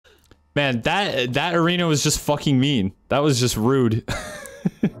Man, that arena was just fucking mean. That was just rude.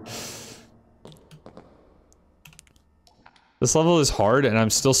 This level is hard, and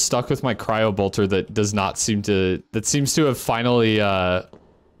I'm still stuck with my cryo bolter that does not seem to... That seems to have finally,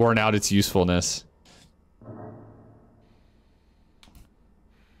 worn out its usefulness.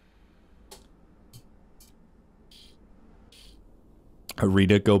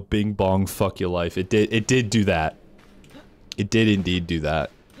 Arena, go bing bong, fuck your life. It did do that. It did indeed do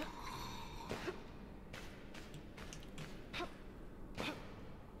that.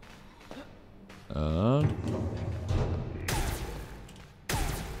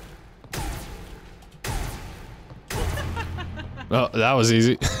 Oh, that was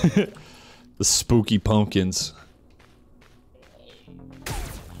easy. The spooky pumpkins.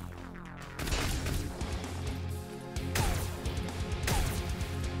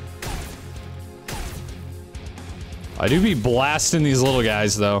 I do be blasting these little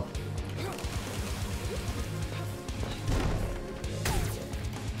guys, though.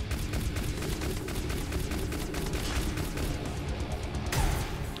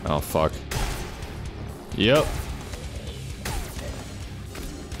 Oh, fuck. Yep.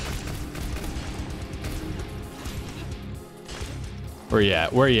 Where you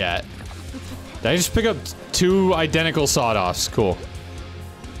at? Where you at? Did I just pick up 2 identical sawed-offs? Cool.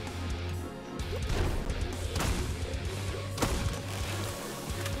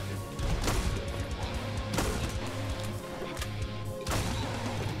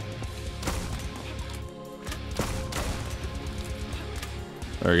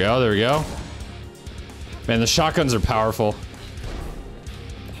 There we go, there we go. Man, the shotguns are powerful.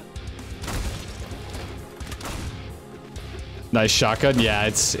 Nice shotgun. Yeah,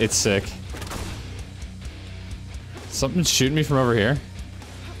 it's sick. Something's shooting me from over here.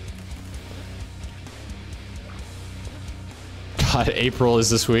 God, April is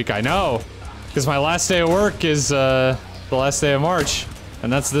this week. I know. Because my last day of work is the last day of March.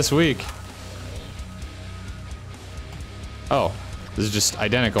 And that's this week. Oh. This is just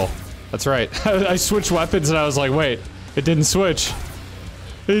identical. That's right. I switched weapons and I was like, wait, it didn't switch.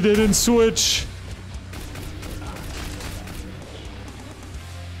 It didn't switch.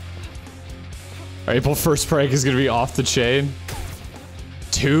 April 1st prank is gonna be off the chain.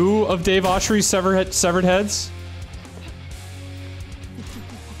 2 of Dave Autry's severed heads?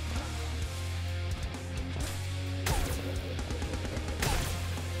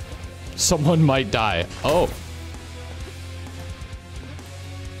 Someone might die. Oh.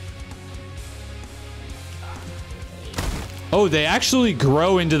 Oh, they actually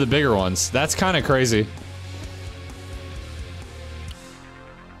grow into the bigger ones. That's kind of crazy.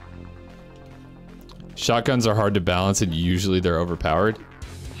 Shotguns are hard to balance and usually they're overpowered.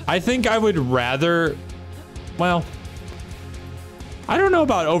 I think I would rather... Well... I don't know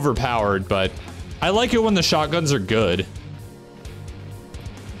about overpowered, but... I like it when the shotguns are good.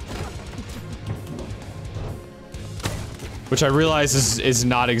 Which I realize is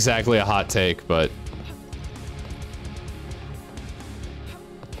not exactly a hot take, but...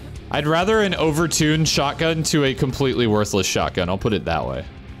 I'd rather an overtuned shotgun to a completely worthless shotgun. I'll put it that way.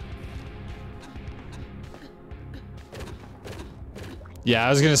 Yeah, I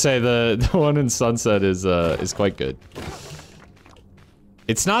was gonna say the one in Sunset is quite good.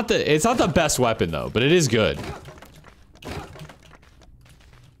 It's not the best weapon though, but it is good.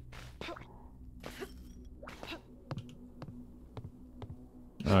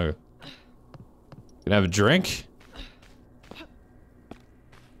 Oh, can I have a drink?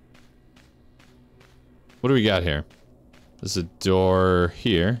 What do we got here? There's a door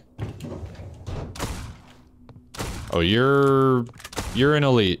here. Oh, you're an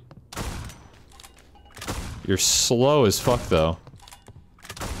elite. You're slow as fuck, though.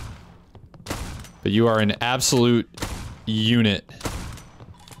 But you are an absolute unit.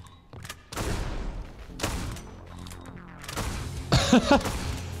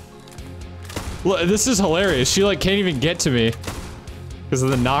 Look, this is hilarious. She, like, can't even get to me because of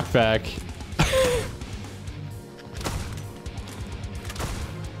the knockback.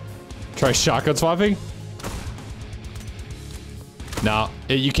 Try shotgun swapping? No,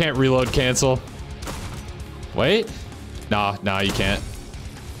 you can't reload cancel. Wait? Nah, you can't.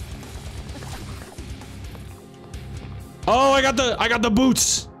 Oh, I got the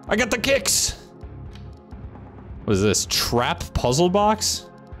boots. I got the kicks. What is this? Trap puzzle box?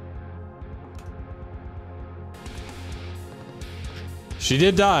 She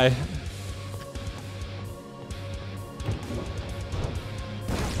did die.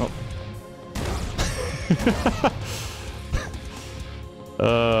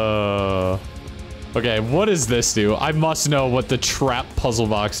 Okay, what does this do? I must know what the trap puzzle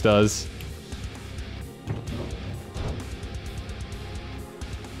box does.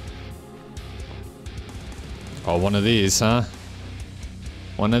 Oh, one of these, huh?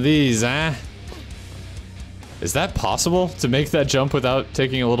 One of these, huh? Is that possible to make that jump without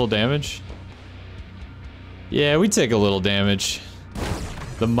taking a little damage? Yeah, we take a little damage.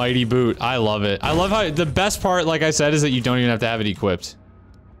 The mighty boot. I love it. I love how the best part, like I said, is that you don't even have to have it equipped.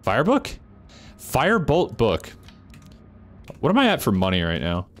 Firebook? Firebolt book. What am I at for money right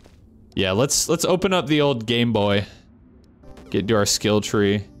now? Yeah, let's open up the old Game Boy. Get into our skill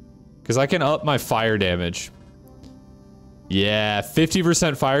tree. Because I can up my fire damage. Yeah,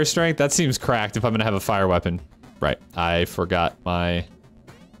 50% fire strength. That seems cracked if I'm gonna have a fire weapon. Right. I forgot my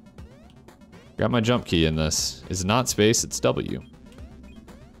jump key in this. It's not space, it's W.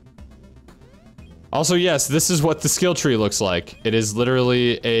 Also, yes, this is what the skill tree looks like. It is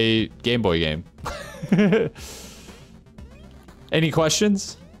literally a Game Boy game. Any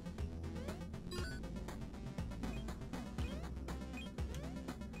questions?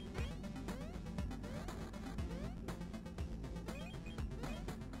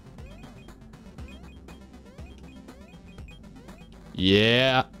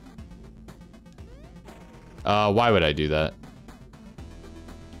 Yeah. Why would I do that?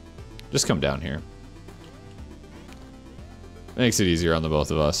 Just come down here. Makes it easier on the both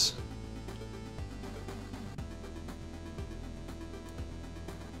of us.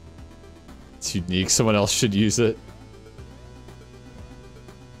 It's unique. Someone else should use it.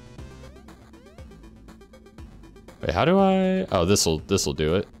 Wait, how do I... Oh, this'll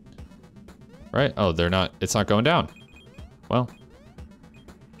do it. Right? Oh, they're not... It's not going down. Well.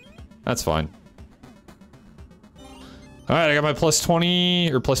 That's fine. Alright, I got my plus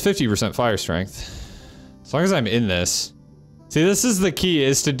 20... Or plus 50% fire strength. As long as I'm in this. See, this is the key,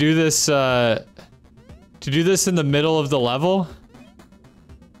 is to do this, to do this in the middle of the level.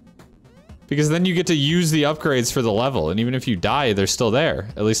 Because then you get to use the upgrades for the level, and even if you die, they're still there.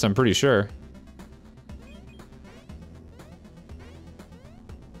 At least I'm pretty sure.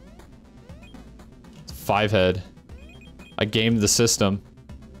 It's 5-head. I gamed the system.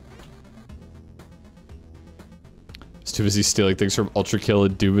 I was too busy stealing things from Ultra Kill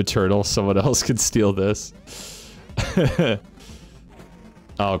and Doom Eternal. Someone else could steal this.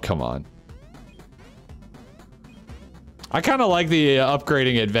 Oh, come on. I kind of like the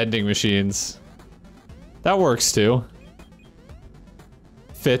upgrading at vending machines. That works too.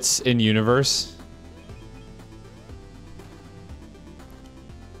 Fits in universe.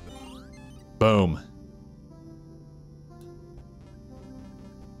 Boom.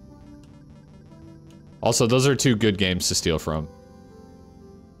 Also, those are 2 good games to steal from.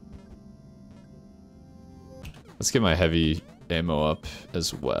 Let's get my heavy ammo up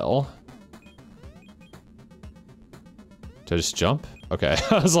as well. Did I just jump? Okay.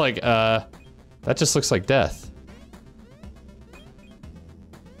 I was like, that just looks like death.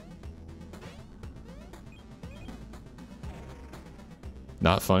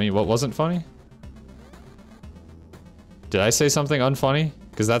 Not funny? What wasn't funny? Did I say something unfunny?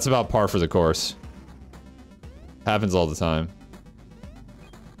 Because that's about par for the course. Happens all the time.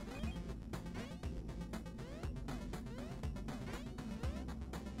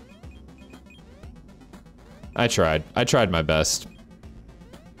 I tried. I tried my best.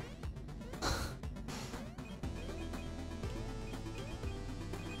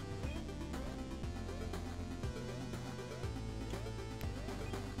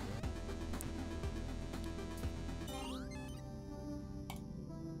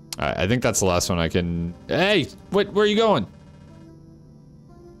 Alright, I think that's the last one I can... Hey! Where are you going?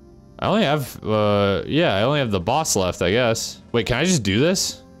 I only have, yeah, I only have the boss left, I guess. Wait, can I just do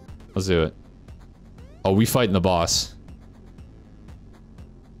this? Let's do it. Oh, we fighting the boss.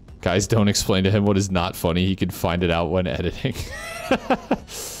 Guys, don't explain to him what is not funny. He can find it out when editing.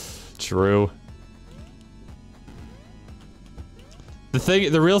 True.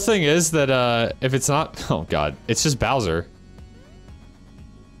 The real thing is that, if it's not... Oh, God. It's just Bowser.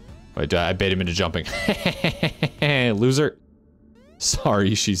 Wait, I bait him into jumping. Loser.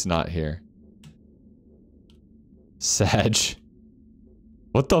 Sorry, she's not here. Sag.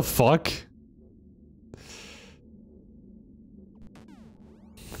 What the fuck?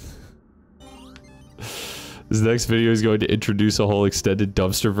 This next video is going to introduce a whole extended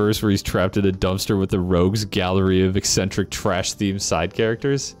dumpster verse where he's trapped in a dumpster with the rogues gallery of eccentric trash-themed side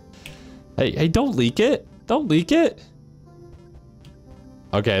characters. Hey, don't leak it. Don't leak it.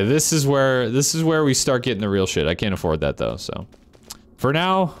 Okay, this is where we start getting the real shit. I can't afford that though, so. For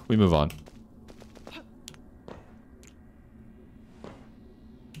now, we move on.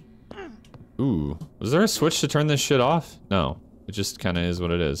 Ooh, was there a switch to turn this shit off? No, it just kind of is what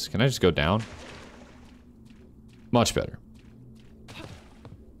it is. Can I just go down? Much better.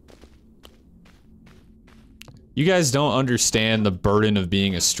 You guys don't understand the burden of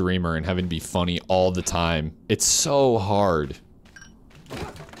being a streamer and having to be funny all the time. It's so hard.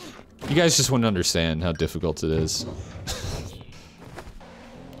 You guys just wouldn't understand how difficult it is.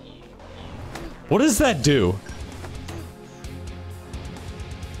 What does that do?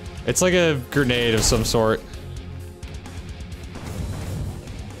 It's like a grenade of some sort.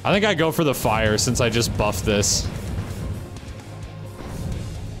 I think I go for the fire since I just buffed this.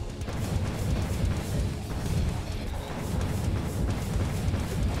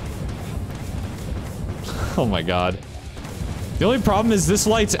 Oh my god. The only problem is this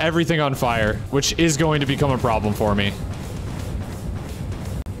lights everything on fire, which is going to become a problem for me.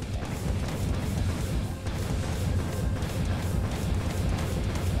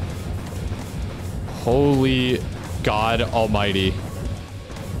 Holy God almighty.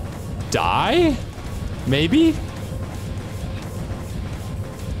 Die? Maybe?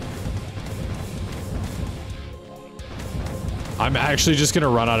 I'm actually just gonna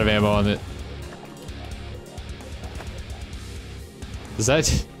run out of ammo on it. Does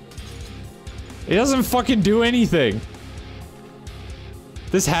that... It doesn't fucking do anything.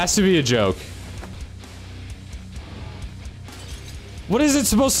 This has to be a joke. What is it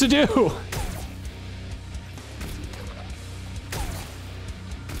supposed to do?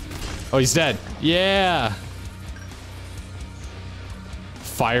 Oh, he's dead. Yeah.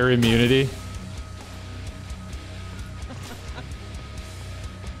 Fire immunity.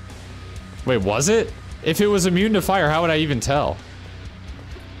 Wait, was it? If it was immune to fire, how would I even tell?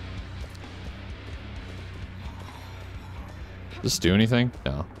 Does this do anything?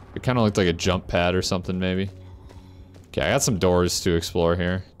 No. It kind of looked like a jump pad or something, maybe. Okay, I got some doors to explore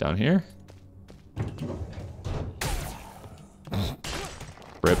here. Down here?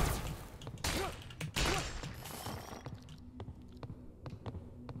 Rip.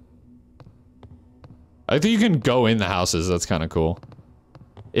 I think you can go in the houses. That's kind of cool.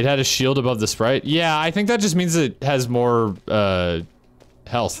 It had a shield above the sprite. Yeah, I think that just means it has more,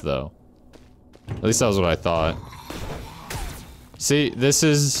 health, though. At least that was what I thought. See, this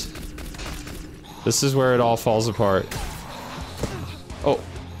is where it all falls apart. Oh,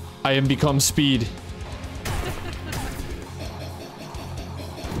 I am become speed.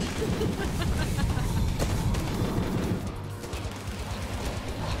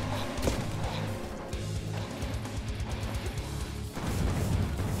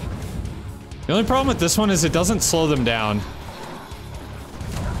 The only problem with this one is it doesn't slow them down.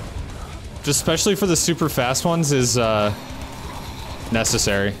 Just especially for the super fast ones is,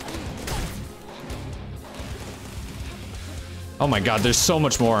 necessary. Oh my god, there's so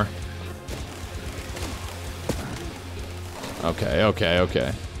much more. Okay, okay,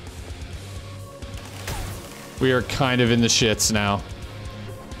 okay. We are kind of in the shits now.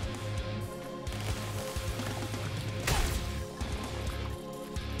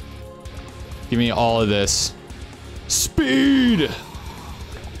 Give me all of this. Speed!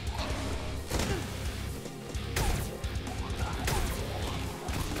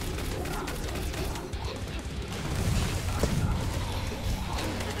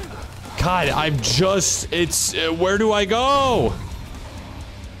 God, I'm just... It's... where do I go?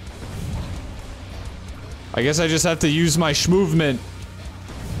 I guess I just have to use my schmovement.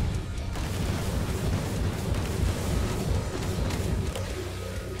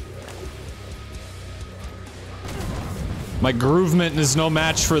 My groovement is no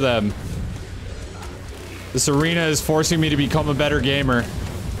match for them. This arena is forcing me to become a better gamer.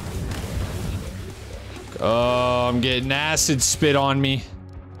 Oh, I'm getting acid spit on me.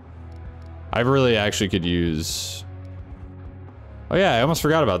 I really actually could use... Oh yeah, I almost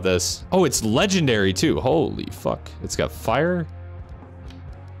forgot about this. Oh, it's legendary too. Holy fuck. It's got fire?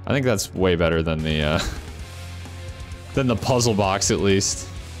 I think that's way better than the puzzle box, at least.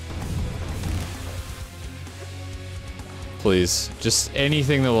 Please. Just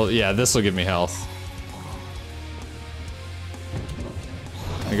anything that will... Yeah, this will give me health.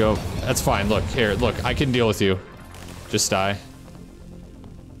 I go... That's fine. Look, here. Look, I can deal with you. Just die.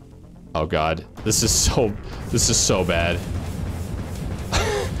 Oh god. This is so bad.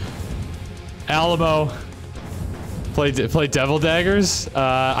 Alamo. Play Devil Daggers?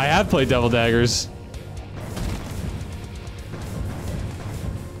 I have played Devil Daggers.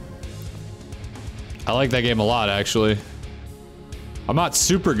 I like that game a lot, actually. I'm not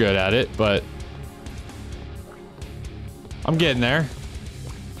super good at it, but I'm getting there.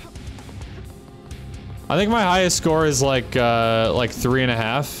 I think my highest score is like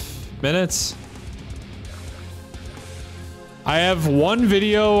 3.5 minutes. I have one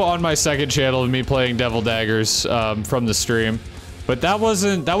video on my second channel of me playing Devil Daggers from the stream, but that was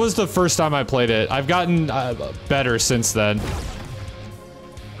the first time I played it. I've gotten better since then.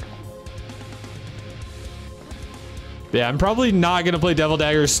 Yeah, I'm probably not gonna play Devil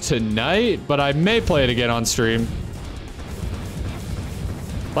Daggers tonight, but I may play it again on stream.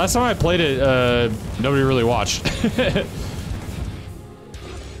 Last time I played it, nobody really watched.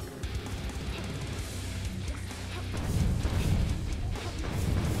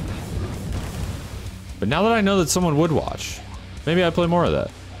 But now that I know that someone would watch, maybe I play more of that.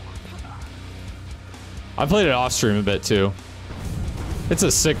 I played it off stream a bit too. It's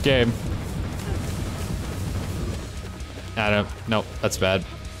a sick game. I don't, nope, that's bad.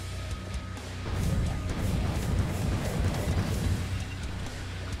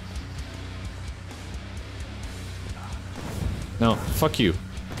 No, fuck you.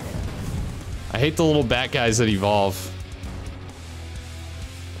 I hate the little bat guys that evolve.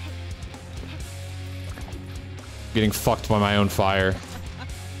 Getting fucked by my own fire.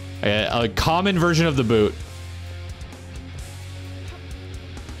 A common version of the boot.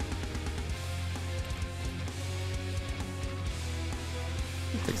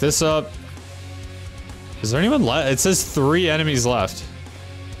 Pick this up. Is there anyone left? It says 3 enemies left.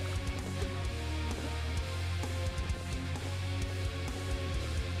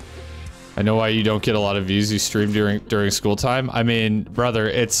 I know why you don't get a lot of views. You stream during school time. I mean, brother,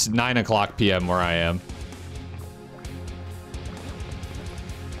 it's 9 o'clock p.m. where I am.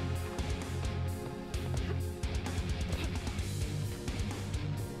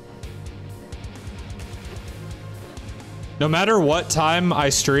 No matter what time I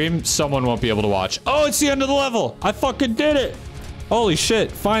stream, someone won't be able to watch. Oh, it's the end of the level. I fucking did it. Holy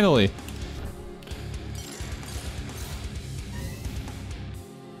shit, finally.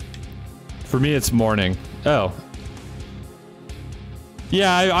 For me, it's morning. Oh.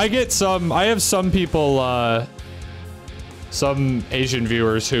 Yeah, I get some, I have some people, some Asian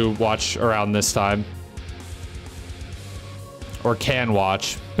viewers who watch around this time. Or can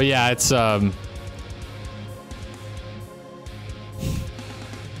watch. But yeah, it's,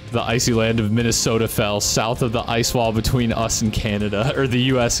 the icy land of Minnesota fell south of the ice wall between us and Canada, or the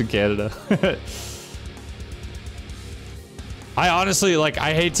US and Canada. I honestly, like,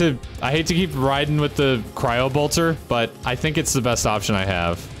 I hate to keep riding with the cryo bolter, but I think it's the best option I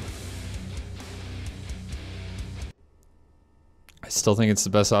have. I still think it's the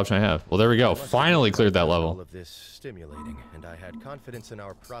best option I have. Well, there we go. Finally cleared that level. All of this stimulating, and I had confidence in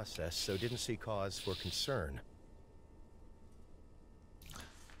our process, so didn't see cause for concern.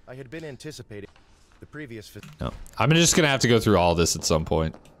 I had been anticipating the previous. No, I'm just gonna have to go through all of this at some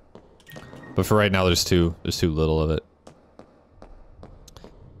point. But for right now, there's too little of it.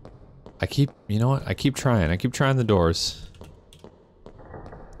 You know what? I keep trying. I keep trying the doors.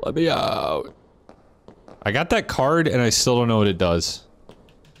 Let me out. I got that card and I still don't know what it does.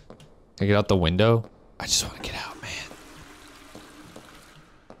 Can I get out the window? I just want to get out, man.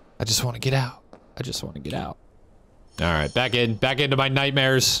 I just want to get out. I just want to get out. All right, back into my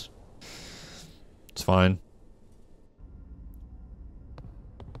nightmares. It's fine.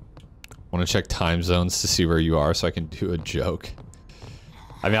 Want to check time zones to see where you are so I can do a joke.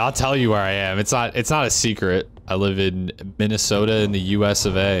 I mean, I'll tell you where I am. It's not a secret. I live in Minnesota in the US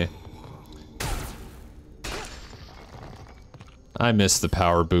of A. I missed the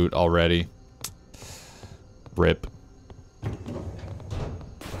power boot already. Rip.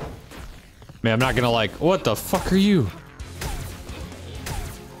 Man, I'm not gonna like, what the fuck are you?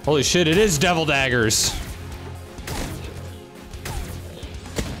 Holy shit, it is Devil Daggers.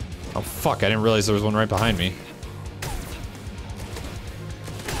 Oh fuck, I didn't realize there was one right behind me.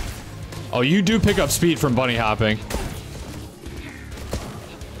 Oh, you do pick up speed from bunny hopping.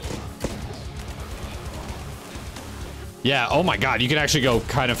 Yeah, oh my god, you can actually go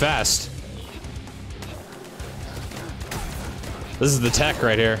kind of fast. This is the tech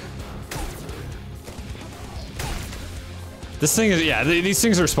right here. This thing is, yeah, these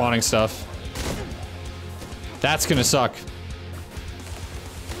things are spawning stuff. That's gonna suck.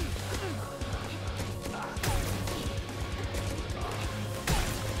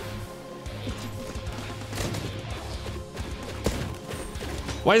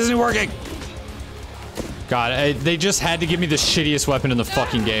 Why isn't it working? God, they just had to give me the shittiest weapon in the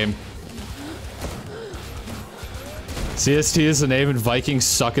fucking game. CST is the name and Vikings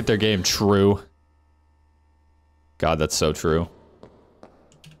suck at their game. True. God, that's so true.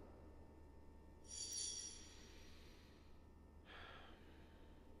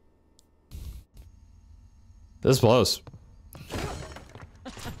 This blows.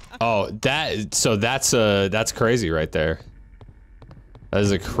 Oh, that's crazy right there. That is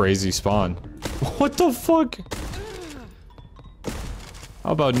a crazy spawn. What the fuck?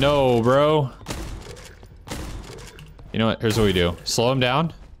 How about no, bro? You know what? Here's what we do. Slow him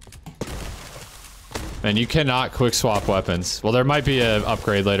down. Man, you cannot quick swap weapons. Well, there might be an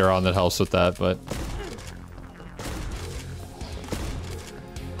upgrade later on that helps with that, but...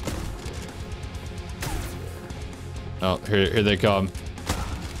 Oh, here they come.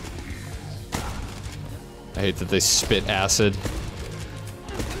 I hate that they spit acid.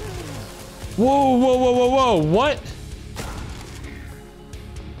 Whoa, whoa, whoa, whoa, whoa, what?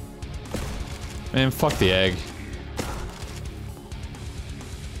 Man, fuck the egg.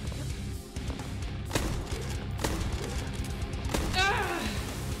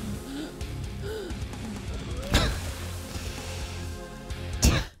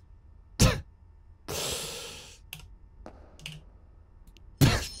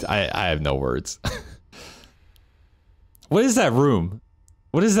 I have no words. What is that room?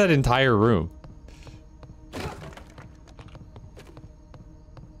 What is that entire room?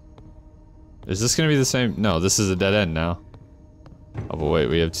 Is this gonna be the same? No, this is a dead end now. Oh, but wait,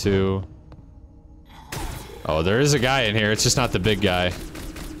 we have two. Oh, there is a guy in here. It's just not the big guy.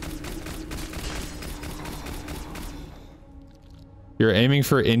 You're aiming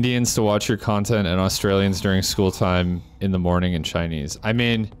for Indians to watch your content and Australians during school time in the morning in Chinese. I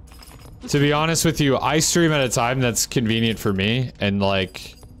mean, to be honest with you, I stream at a time that's convenient for me, and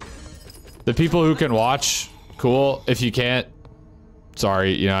like, the people who can watch, cool. If you can't,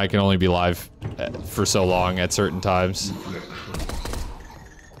 sorry, you know, I can only be live for so long at certain times.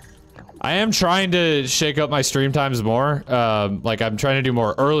 I am trying to shake up my stream times more. Like, I'm trying to do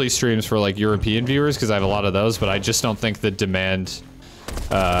more early streams for like European viewers, because I have a lot of those, but I just don't think the demand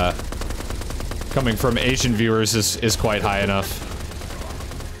coming from Asian viewers is quite high enough.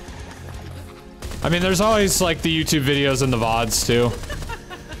 I mean, there's always like the YouTube videos and the VODs too.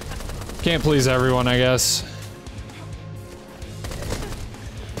 Can't please everyone, I guess.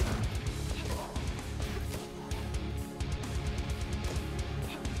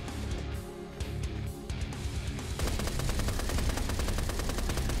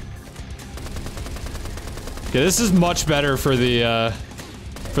 Okay, this is much better for the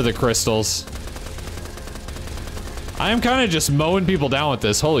crystals. I am kind of just mowing people down with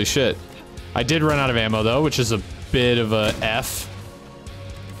this. Holy shit. I did run out of ammo though, which is a bit of a F.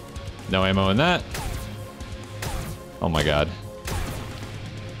 No ammo in that. Oh my god.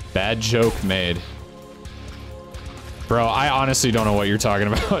 Bad joke made. Bro, I honestly don't know what you're talking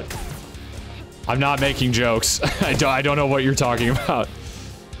about. I'm not making jokes. I don't know what you're talking about.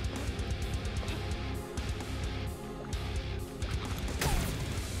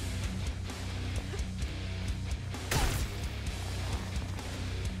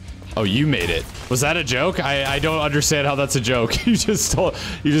 Oh, you made it. Was that a joke? I don't understand how that's a joke. You just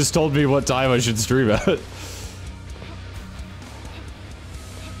told me what time I should stream at.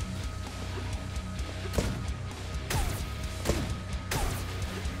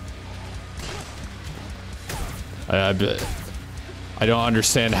 I don't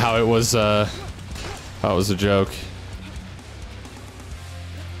understand how it was a joke.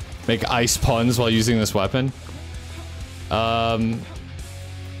 Make ice puns while using this weapon.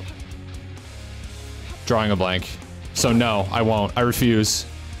 Drawing a blank. So no, I won't. I refuse.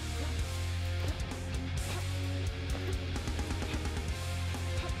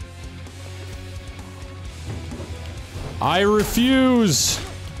 I refuse.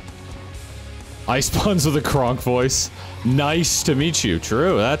 Ice puns with a Kronk voice. Nice to meet you.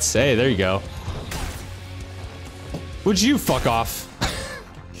 True. That's, hey, there you go. Would you fuck off?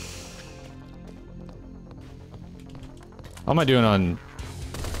 How am I doing on...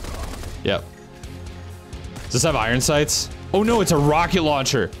 Yep. Does this have iron sights? Oh no, it's a rocket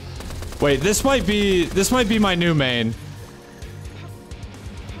launcher. Wait, this might be my new main.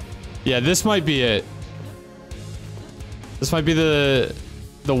 Yeah, this might be it. This might be the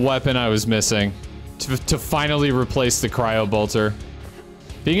weapon I was missing to finally replace the cryo bolter.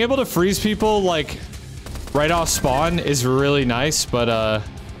 Being able to freeze people like right off spawn is really nice, but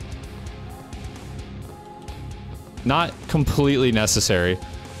not completely necessary.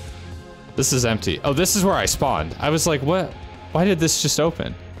 This is empty. Oh, this is where I spawned. I was like, what? Why did this just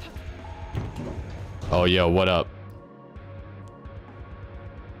open? Oh, yo, what up?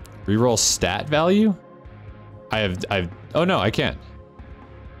 Reroll stat value? I've, oh no, I can't.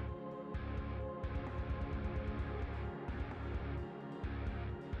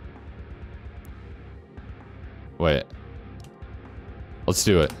 Wait. Let's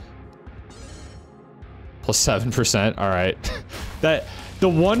do it. Plus 7%, all right. The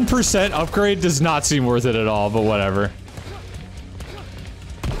 1% upgrade does not seem worth it at all, but whatever.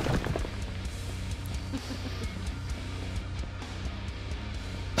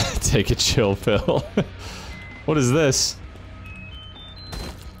 Take a chill pill. What is this?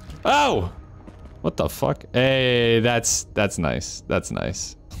 Oh! What the fuck? Hey, that's nice. That's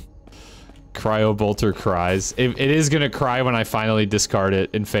nice. Cryo Bolter cries. It is gonna cry when I finally discard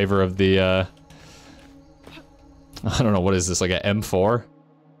it in favor of the, I don't know, what is this, like a M4?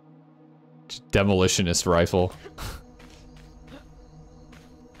 Demolitionist rifle.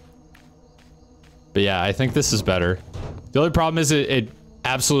 But yeah, I think this is better. The only problem is it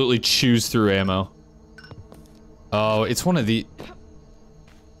absolutely chews through ammo. Oh, it's one of the...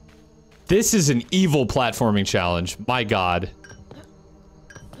 This is an evil platforming challenge. My god.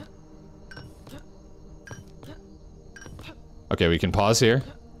 Okay, we can pause here.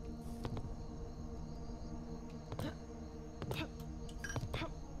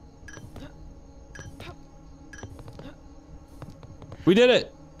 We did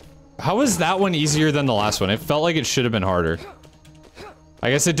it! How was that one easier than the last one? It felt like it should have been harder.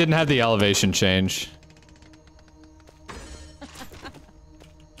 I guess it didn't have the elevation change.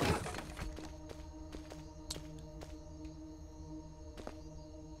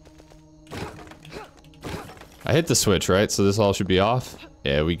 I hit the switch, right? So this all should be off?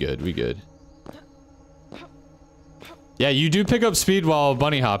 Yeah, we good, we good. Yeah, you do pick up speed while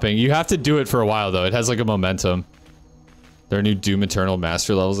bunny hopping. You have to do it for a while, though. It has like a momentum. There are new Doom Eternal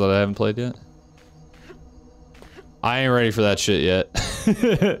Master levels that I haven't played yet. I ain't ready for that shit yet.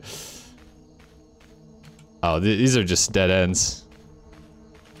 Oh, these are just dead ends.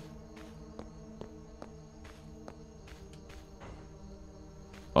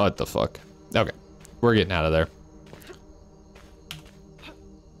 What the fuck? Okay, we're getting out of there.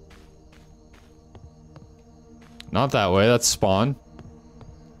 Not that way, that's spawn.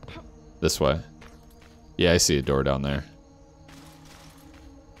 This way. Yeah, I see a door down there.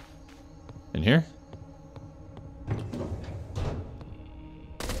 In here?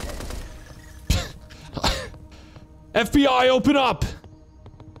 FBI, open up!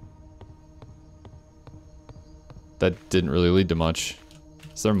 That didn't really lead to much.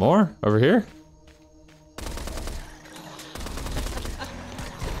 Is there more over here?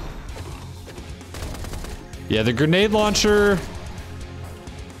 Yeah, the grenade launcher...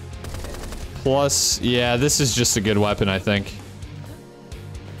 Plus, yeah, this is just a good weapon, I think.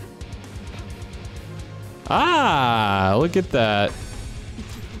 Ah, look at that.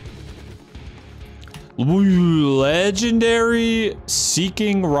 Legendary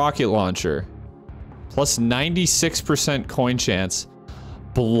Seeking Rocket Launcher. Plus 96% coin chance.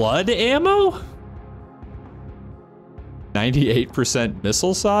 Blood ammo? 98%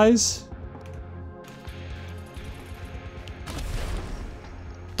 missile size?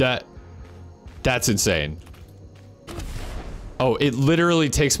 That's insane. Oh, it literally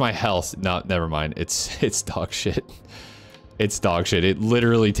takes my health. No, never mind. It's dog shit. It's dog shit. It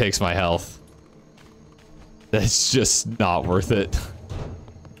literally takes my health. That's just not worth it.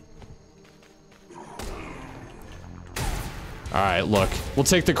 Alright, look. We'll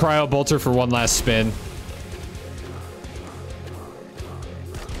take the Cryo Bolter for one last spin.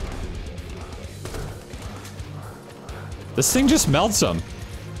 This thing just melts them.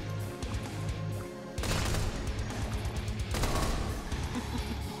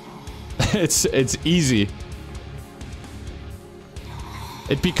 It's easy.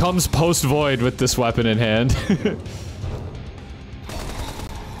 It becomes post-void with this weapon in hand.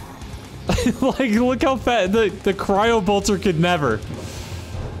 Like, look how fat the Cryo Bolter could never.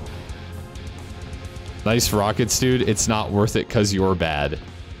 Nice rockets, dude. It's not worth it because you're bad.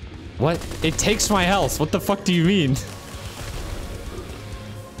 What? It takes my health. What the fuck do you mean?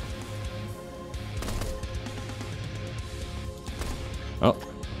 Oh.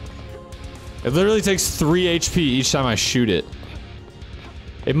 It literally takes 3 HP each time I shoot it.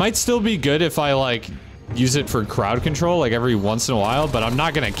 It might still be good if I, like, use it for crowd control, like, every once in a while, but I'm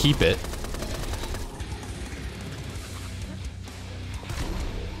not gonna keep it.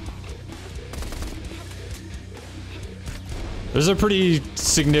 There's a pretty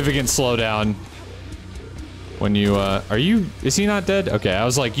significant slowdown when you, is he not dead? Okay, I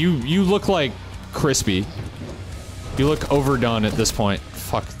was like, you look like crispy. You look overdone at this point.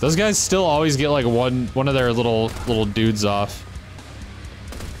 Fuck, those guys still always get like one of their little dudes off.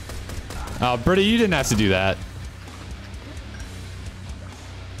 Oh, Britta, you didn't have to do that.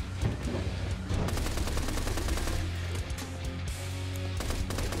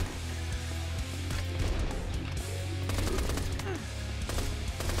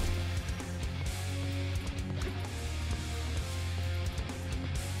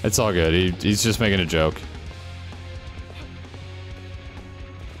 It's all good. He's just making a joke.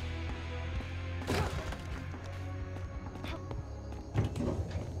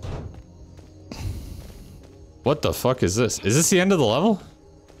 What the fuck is this? Is this the end of the level?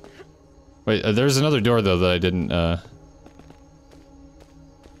 Wait, there's another door though that I didn't,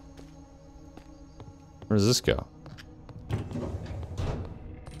 Where does this go?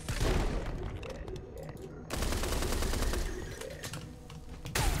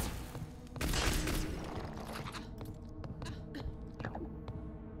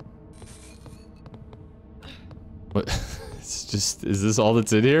 What? It's just, is this all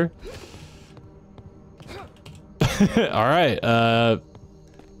that's in here? Alright,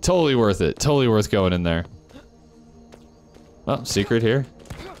 totally worth it. Totally worth going in there. Oh, secret here.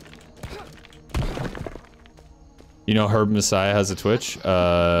 You know Herb Messiah has a Twitch?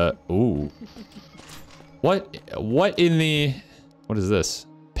 Ooh. What in the... What is this?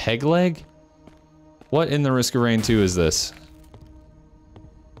 Peg leg? What in the Risk of Rain 2 is this?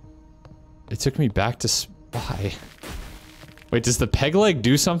 It took me back to Spy. Wait, does the peg leg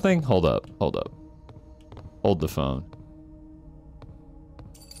do something? Hold up, hold up. Hold the phone.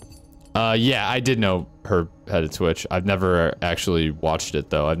 Yeah, I did know Herb had a Twitch. I've never actually watched it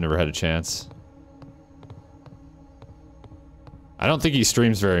though. I've never had a chance. I don't think he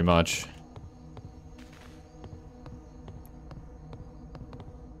streams very much.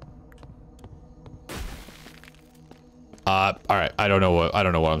 Alright, I don't know what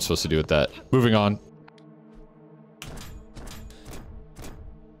I'm supposed to do with that. Moving on.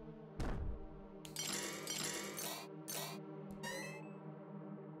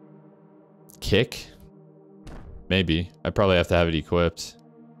 Kick? Maybe. I probably have to have it equipped.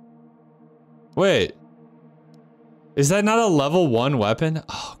 Wait. Is that not a level 1 weapon?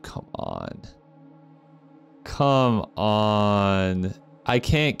 Oh, come on. Come on. I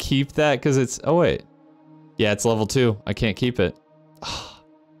can't keep that because it's... Oh, wait. Yeah, it's level 2. I can't keep it.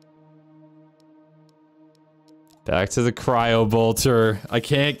 Back to the cryo bolter. I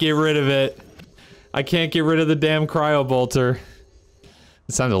can't get rid of it. I can't get rid of the damn cryo bolter.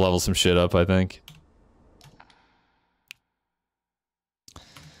 It's time to level some shit up, I think.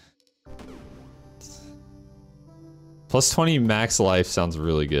 Plus 20 max life sounds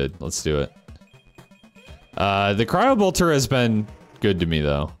really good. Let's do it. The cryo bolter has been good to me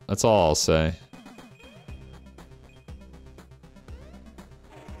though. That's all I'll say.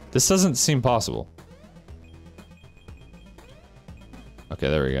 This doesn't seem possible. Okay,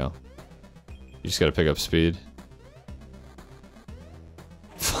 there we go. You just gotta pick up speed.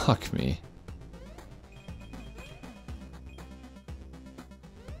 Fuck me.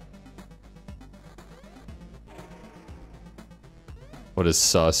 What is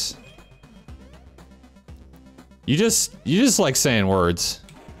sus? You just like saying words.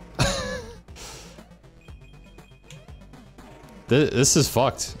 This is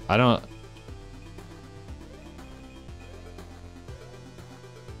fucked. I don't...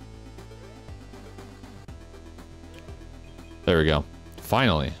 There we go.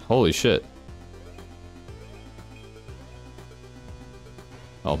 Finally. Holy shit.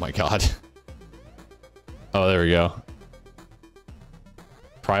 Oh my god. Oh, there we go.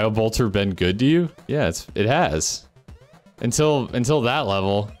 Cryo bolter been good to you? Yeah, it has. Until that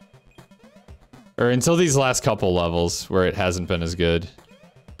level. Or until these last couple levels where it hasn't been as good.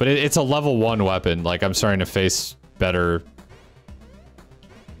 But it's a level 1 weapon. Like, I'm starting to face better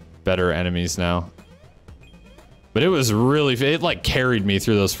enemies now. But it was really... It, like, carried me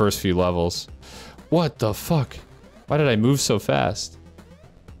through those first few levels. What the fuck? Why did I move so fast?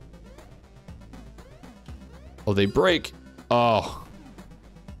 Oh, they break. Oh.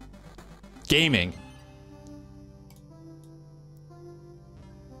 Gaming.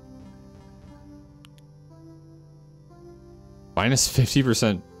 Minus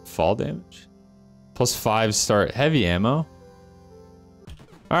 50% fall damage. Plus 5 start heavy ammo.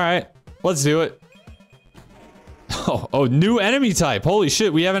 Alright, let's do it. Oh, new enemy type. Holy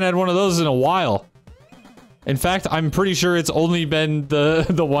shit, we haven't had one of those in a while. In fact, I'm pretty sure it's only been the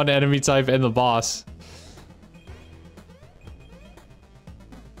one enemy type and the boss.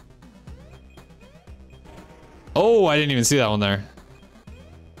 Oh, I didn't even see that one there.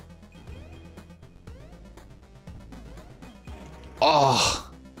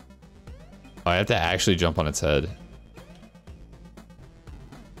 Oh. I have to actually jump on its head.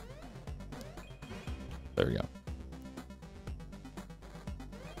 There we go.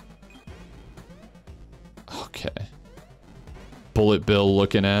 Okay. Bullet bill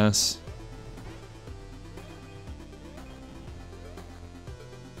looking ass.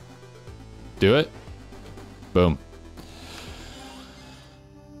 Do it. Boom.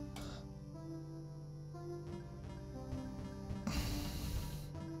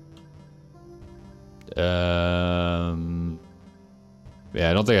 Yeah,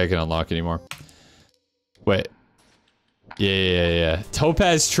 I don't think I can unlock anymore. Wait. Yeah.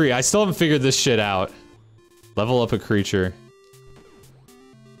 Topaz tree. I still haven't figured this shit out. Level up a creature.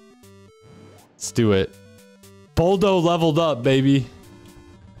 Let's do it. Boldo leveled up, baby.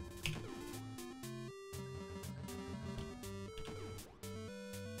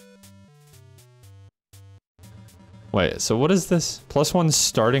 Wait, so what is this? +1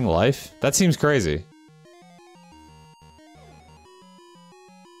 starting life? That seems crazy.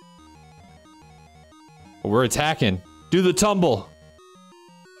 We're attacking. Do the tumble.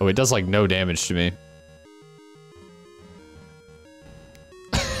 Oh, it does like no damage to me.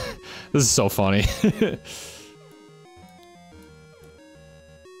 This is so funny.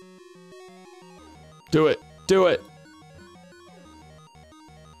 Do it. Do it.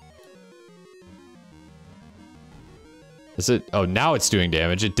 Is it? Oh, now it's doing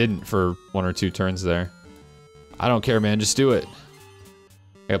damage. It didn't for 1 or 2 turns there. I don't care, man. Just do it.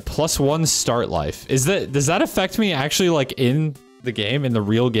 I got +1 start life. Does that affect me actually like in the game, in the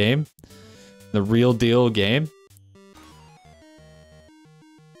real game? The real deal game?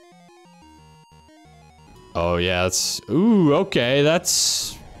 Oh yeah, that's, ooh, okay,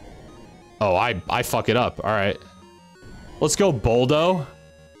 that's, oh, I fuck it up. All right. Let's go Boldo.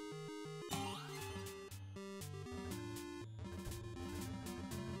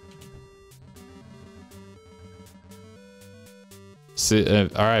 See, all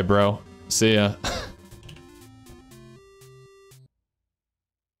right, bro. See ya.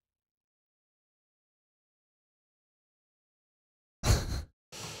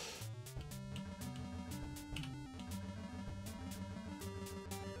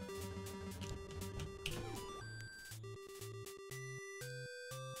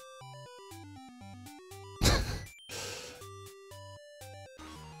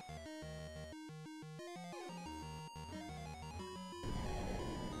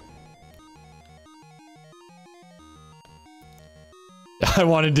 I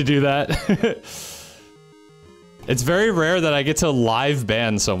wanted to do that. It's very rare that I get to live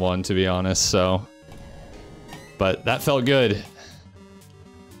ban someone, to be honest, so. But that felt good.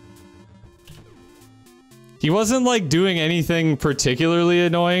 He wasn't like doing anything particularly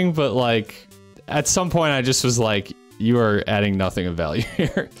annoying, but like at some point I just was like, you are adding nothing of value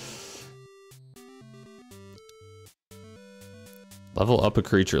here. Level up a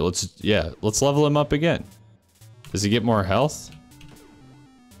creature. Let's level him up again. Does he get more health?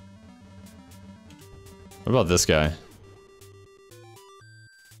 What about this guy?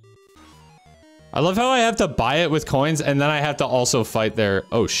 I love how I have to buy it with coins and then I have to also fight their...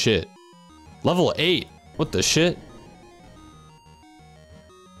 Oh shit. Level 8. What the shit?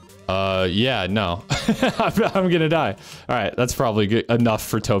 Yeah, no. I'm gonna die. Alright, that's probably good enough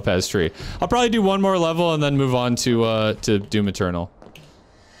for Topaz Tree. I'll probably do one more level and then move on to Doom Eternal.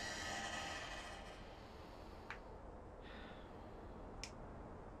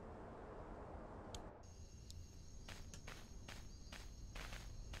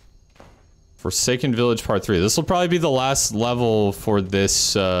 Forsaken Village Part 3. This will probably be the last level for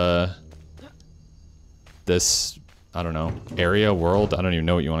this, this, I don't know, area, world? I don't even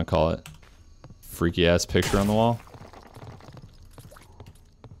know what you want to call it. Freaky ass picture on the wall.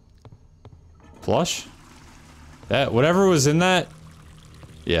 Flush? That, whatever was in that,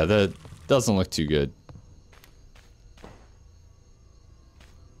 yeah, that doesn't look too good.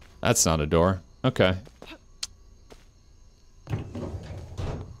 That's not a door. Okay.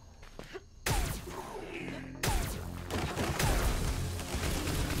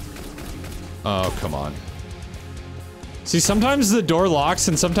 Oh, come on. See, sometimes the door locks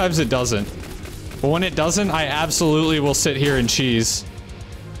and sometimes it doesn't. But when it doesn't, I absolutely will sit here and cheese.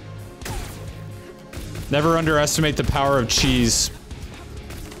 Never underestimate the power of cheese.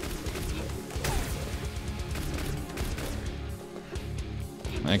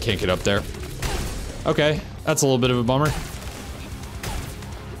 I can't get up there. Okay, that's a little bit of a bummer.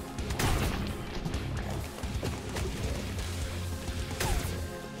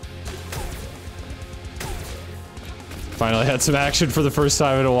 Finally had some action for the first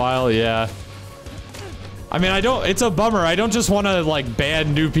time in a while, yeah. I mean, it's a bummer. I don't just want to, like,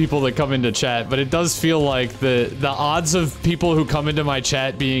 ban new people that come into chat, but it does feel like the odds of people who come into my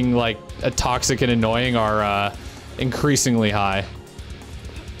chat being, like, toxic and annoying are, increasingly high.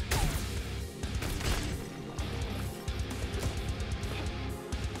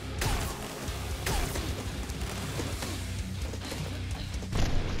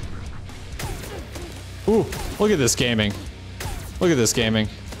 Ooh, look at this gaming. Look at this gaming.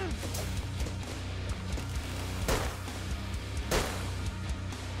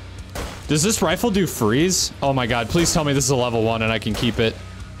 Does this rifle do freeze? Oh my god, please tell me this is a level 1 and I can keep it.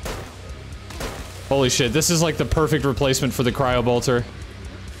 Holy shit, this is like the perfect replacement for the cryo bolter.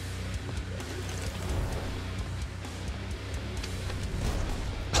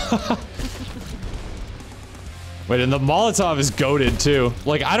 Wait, and the Molotov is goated too.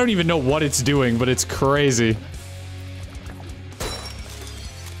 Like, I don't even know what it's doing, but it's crazy.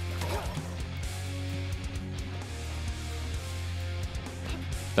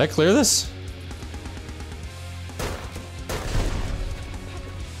 Did I clear this?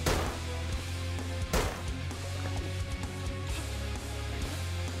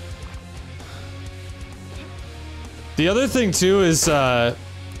 The other thing too is,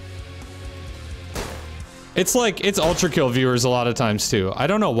 it's like, it's Ultra Kill viewers a lot of times too. I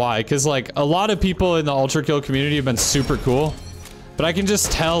don't know why, because like, a lot of people in the Ultra Kill community have been super cool. But I can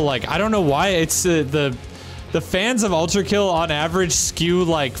just tell, like, I don't know why, it's the fans of Ultra Kill on average skew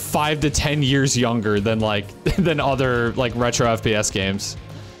like 5 to 10 years younger than like, than other like retro FPS games.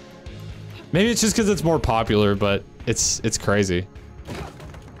 Maybe it's just because it's more popular, but it's crazy.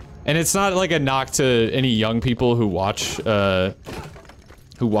 And it's not like a knock to any young people who watch my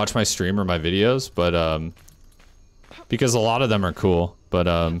stream or my videos, but because a lot of them are cool.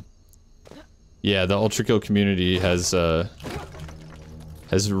 But yeah, the Ultra Kill community has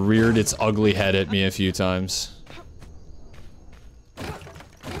reared its ugly head at me a few times.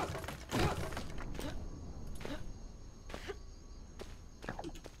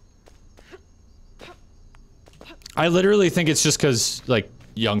 I literally think it's just because, like,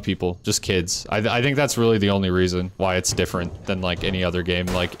 young people, just kids. I think that's really the only reason why it's different than, like, any other game,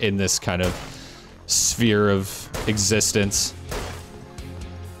 like, in this kind of sphere of existence.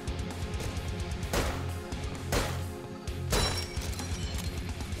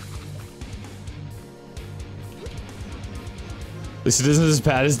 This isn't as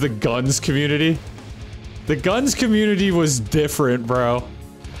bad as the guns community. The guns community was different, bro.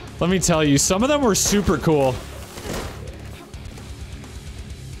 Let me tell you, some of them were super cool.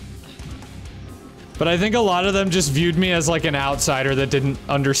 But I think a lot of them just viewed me as like an outsider that didn't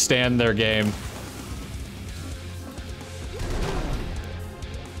understand their game.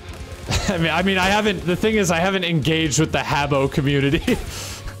 I mean, I haven't, the thing is I haven't engaged with the Habbo community.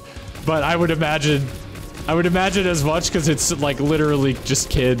 But I would imagine as much because it's like literally just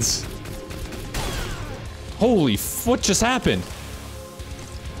kids. Holy, what just happened?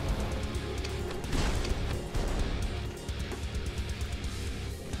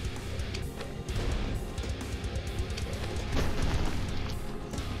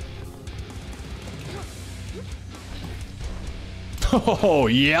 Oh,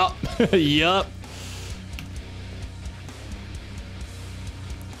 yep. Yep.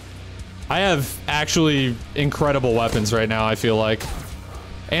 I have actually incredible weapons right now, I feel like.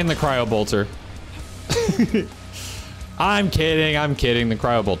 And the cryo bolter. I'm kidding. The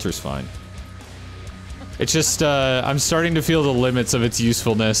cryo bolter's fine. It's just, I'm starting to feel the limits of its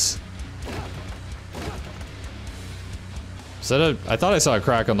usefulness. I thought I saw a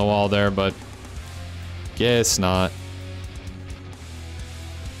crack on the wall there, but guess not.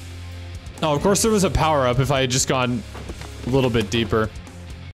 Oh, of course there was a power-up if I had just gone a little bit deeper.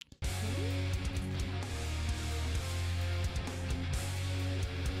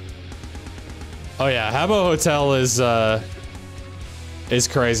 Oh yeah, Habbo Hotel is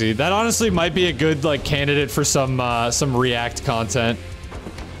crazy. That honestly might be a good like candidate for some React content.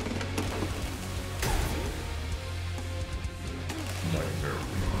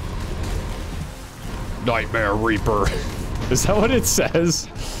 Nightmare Reaper. Is that what it says?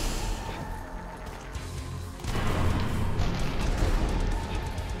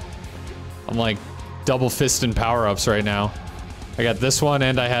 I'm like double fisting power-ups right now. I got this one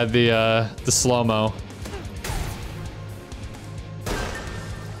and I had the slow-mo.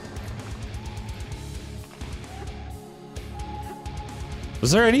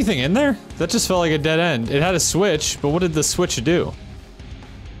 Was there anything in there? That just felt like a dead end. It had a switch, but what did the switch do?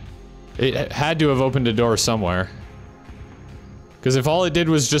 It had to have opened a door somewhere. Because if all it did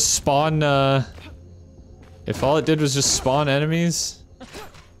was just spawn, enemies...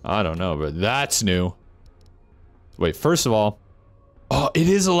 I don't know, but that's new. Wait, first of all... Oh, it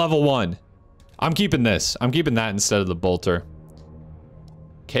is a level 1. I'm keeping this. I'm keeping that instead of the bolter.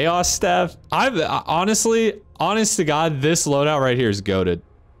 Chaos Staff? Honestly, honest to God, this loadout right here is goated.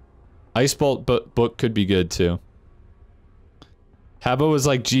 Ice Bolt book could be good too. Habbo was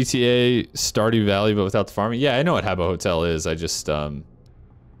like GTA Stardew Valley, but without the farming. Yeah, I know what Habbo Hotel is. I just, I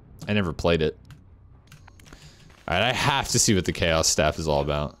never played it. Alright, I have to see what the Chaos Staff is all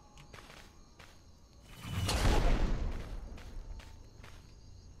about.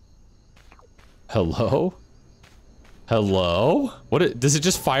 Hello? Hello? What? Does it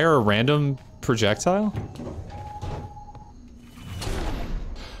just fire a random projectile?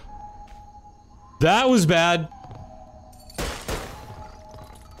 That was bad.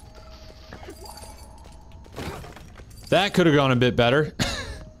 That could have gone a bit better.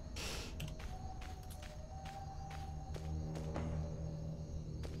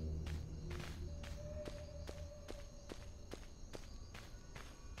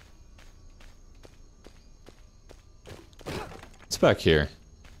 What's back here?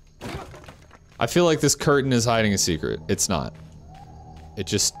 I feel like this curtain is hiding a secret. It's not. It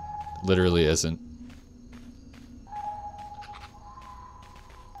just literally isn't.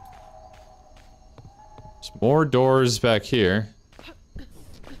 There's more doors back here.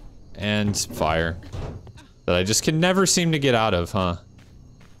 And fire. That I just can never seem to get out of, huh?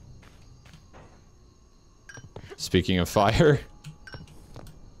 Speaking of fire.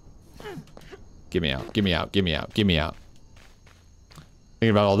 Get me out, get me out, get me out, get me out.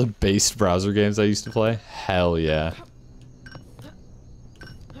 Thinking about all the based browser games I used to play? Hell yeah.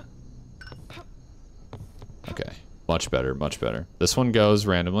 Okay, much better, much better. This one goes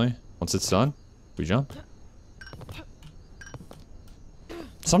randomly. Once it's done, we jump.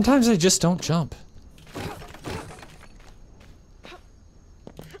 Sometimes I just don't jump.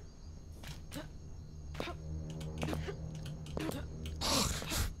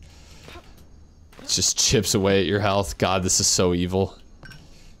 It just chips away at your health. God, this is so evil.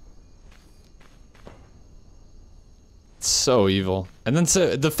 So evil. And then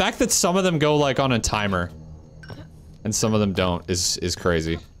the fact that some of them go like on a timer and some of them don't is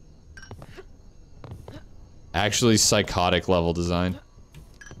crazy. Actually psychotic level design.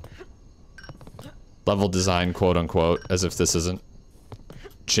 Level design, quote unquote, as if this isn't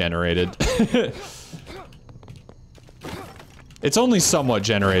generated. It's only somewhat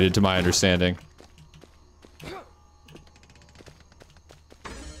generated to my understanding.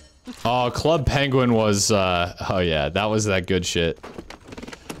 Oh, Club Penguin was, oh yeah, that was that good shit.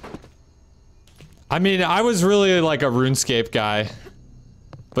 I mean, I was really like a RuneScape guy.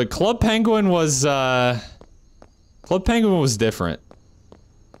 But Club Penguin was, Club Penguin was different.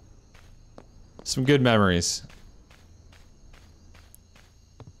 Some good memories.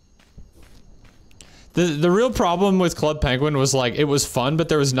 The real problem with Club Penguin was like, it was fun, but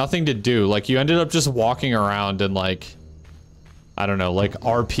there was nothing to do. Like, you ended up just walking around and like, I don't know, like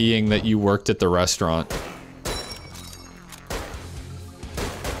RPing that you worked at the restaurant.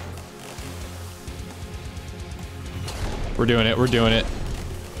 We're doing it, we're doing it.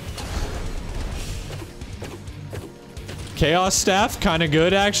 Chaos Staff, kinda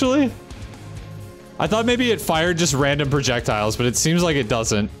good actually. I thought maybe it fired just random projectiles, but it seems like it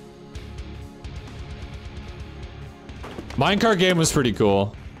doesn't. Minecart game was pretty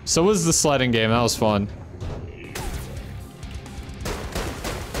cool. So was the sledding game, that was fun.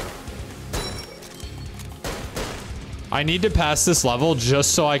 I need to pass this level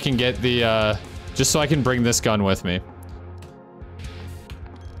just so I can get the, just so I can bring this gun with me.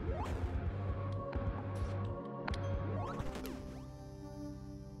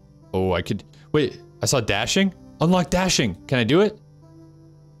 Oh, I could, wait, I saw dashing? Unlock dashing, can I do it?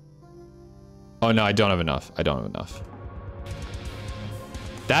 Oh no, I don't have enough, I don't have enough.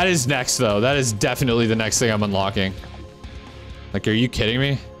 That is next though, that is definitely the next thing I'm unlocking. Like, are you kidding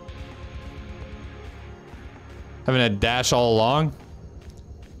me? Haven't had dash all along?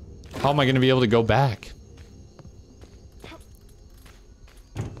 How am I gonna be able to go back?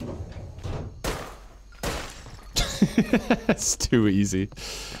 That's too easy.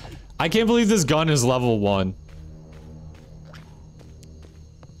 I can't believe this gun is level 1.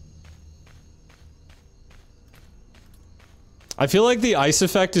 I feel like the ice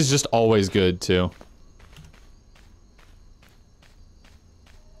effect is just always good too.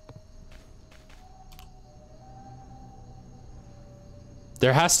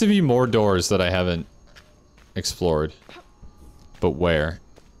 There has to be more doors that I haven't explored. But where?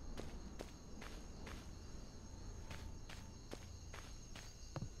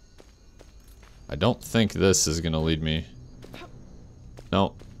 I don't think this is gonna lead me.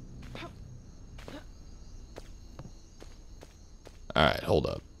 No. Alright, hold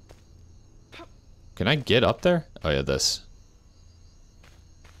up. Can I get up there? Oh yeah, this.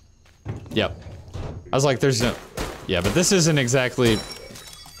 Yep. I was like, there's no... Yeah, but this isn't exactly...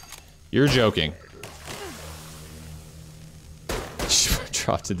 You're joking.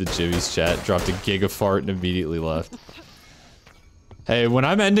 Dropped into Jimmy's chat, dropped a gigafart and immediately left. Hey, when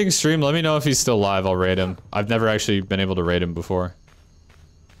I'm ending stream, let me know if he's still live, I'll raid him. I've never actually been able to raid him before.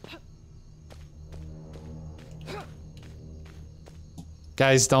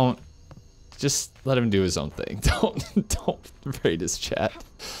 Guys, don't... Just let him do his own thing. Don't raid his chat.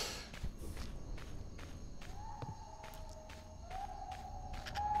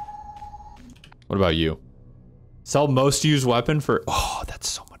 What about you? Sell most used weapon for... Oh, that's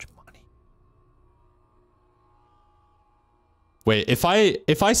so much money. Wait, if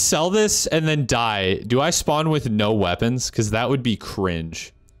I sell this and then die, do I spawn with no weapons? Because that would be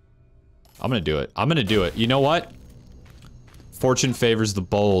cringe. I'm gonna do it. I'm gonna do it. You know what? Fortune favors the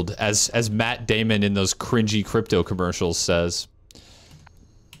bold, as Matt Damon in those cringy crypto commercials says.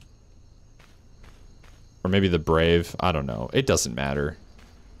 Or maybe the brave. I don't know. It doesn't matter.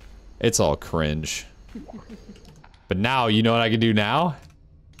 It's all cringe. But now, you know what I can do now?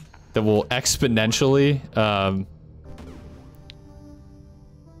 That will exponentially,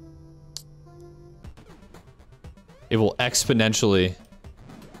 it will exponentially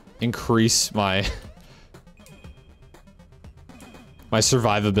increase my my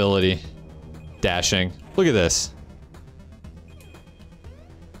survivability. Dashing. Look at this.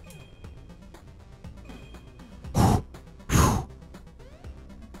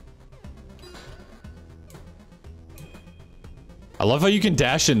 I love how you can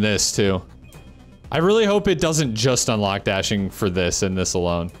dash in this too. I really hope it doesn't just unlock dashing for this and this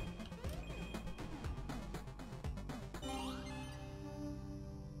alone.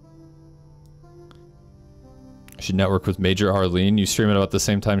 I should network with Major Arlene. You stream at about the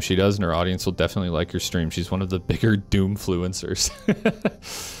same time she does, and her audience will definitely like your stream. She's one of the bigger Doomfluencers.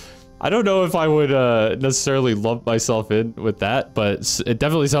 I don't know if I would necessarily lump myself in with that, but it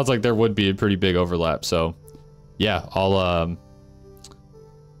definitely sounds like there would be a pretty big overlap. So, yeah, I'll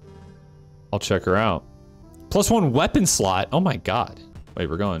check her out. +1 weapon slot. Oh my god. Wait,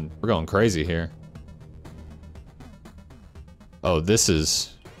 we're going crazy here. Oh, this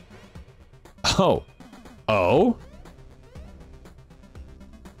is... Oh. Oh?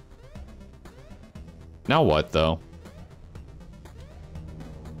 Now what, though?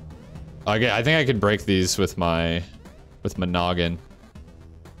 Okay, I think I could break these with my noggin.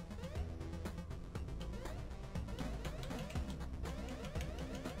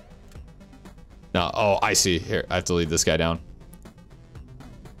 No, oh, I see. Here, I have to lead this guy down.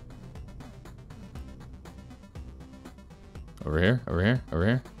 Over here, over here, over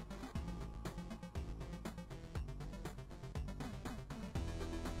here.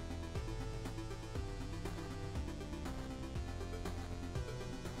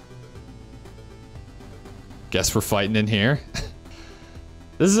 Guess we're fighting in here.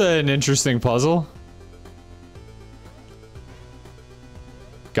 This is an interesting puzzle.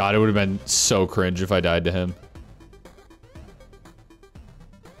 God, it would have been so cringe if I died to him.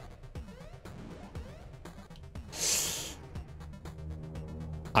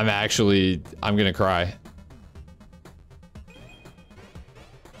 I'm gonna cry.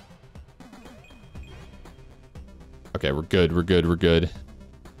 Okay, we're good, we're good, we're good.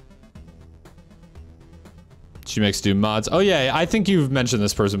 She makes Doom mods. Oh yeah, I think you've mentioned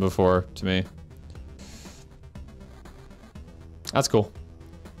this person before to me. That's cool.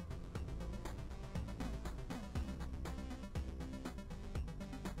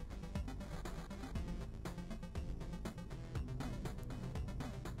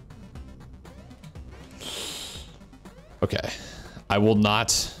 Okay. I will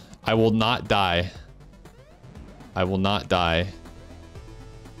not die. I will not die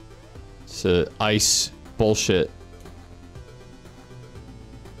to ice bullshit.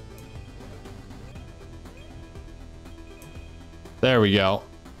 There we go.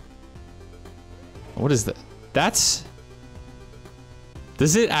 What is that? That's...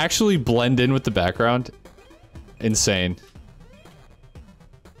 Does it actually blend in with the background? Insane.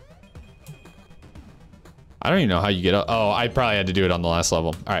 I don't even know how you get up. Oh, I probably had to do it on the last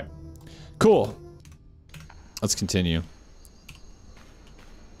level. All right. Cool. Let's continue.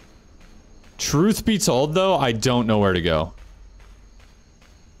 Truth be told, though, I don't know where to go.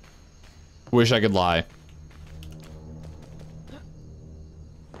 Wish I could lie.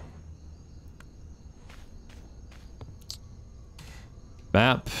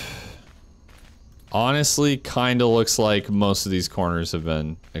 Map. Honestly, kind of looks like most of these corners have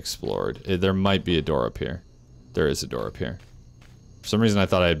been explored. There might be a door up here. There is a door up here. For some reason, I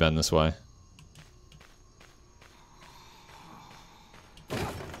thought I had been this way.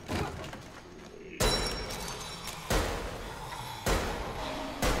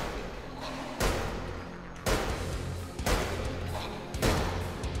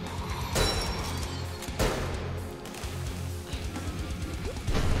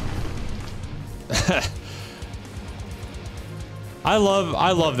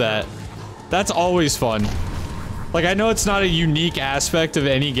 I love that. That's always fun. Like, I know it's not a unique aspect of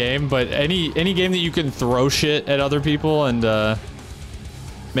any game, but any game that you can throw shit at other people and,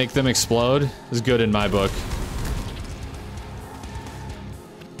 make them explode is good in my book.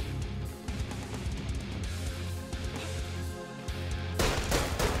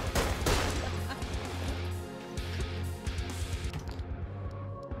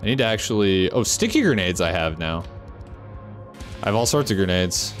 I need to actually... Oh, sticky grenades I have now. I have all sorts of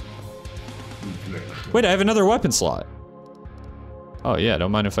grenades. Wait, I have another weapon slot. Oh yeah,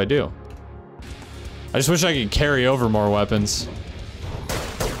 don't mind if I do. I just wish I could carry over more weapons.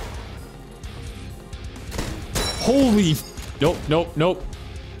 Holy... Nope, nope, nope.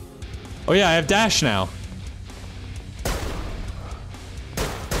 Oh yeah, I have dash now.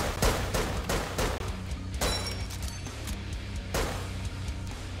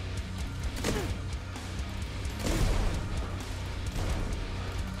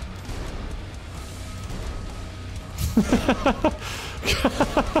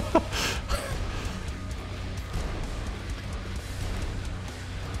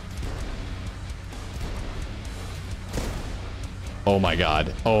 Oh my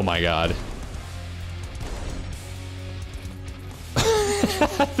god. Oh my god.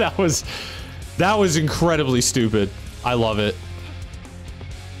 That was incredibly stupid. I love it.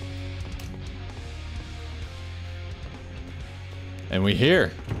 And we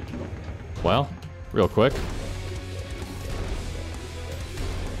here. Well, real quick.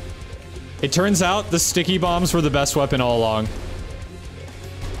 It turns out the sticky bombs were the best weapon all along.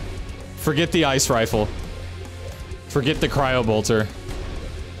 Forget the ice rifle. Forget the cryo bolter.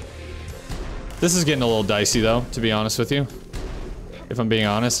 This is getting a little dicey though, to be honest with you. If I'm being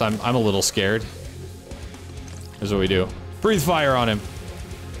honest, I'm a little scared. Here's what we do. Breathe fire on him.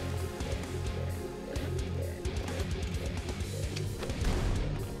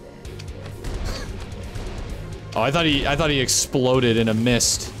 Oh, I thought he exploded in a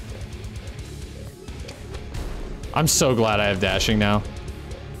mist. I'm so glad I have dashing now.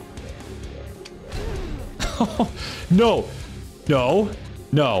 No! No!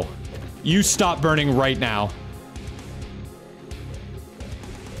 No! You stop burning right now.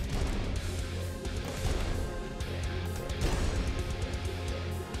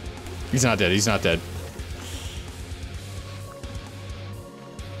 He's not dead, he's not dead.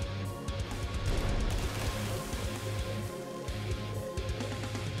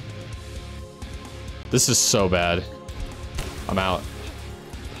 This is so bad. I'm out.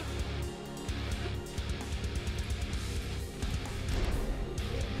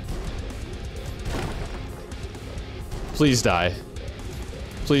 Please die.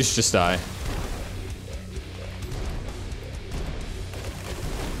 Please just die.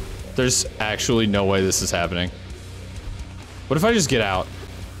 There's actually no way this is happening. What if I just get out?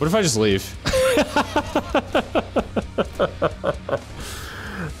 What if I just leave?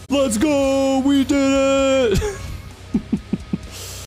 Let's go! We did it!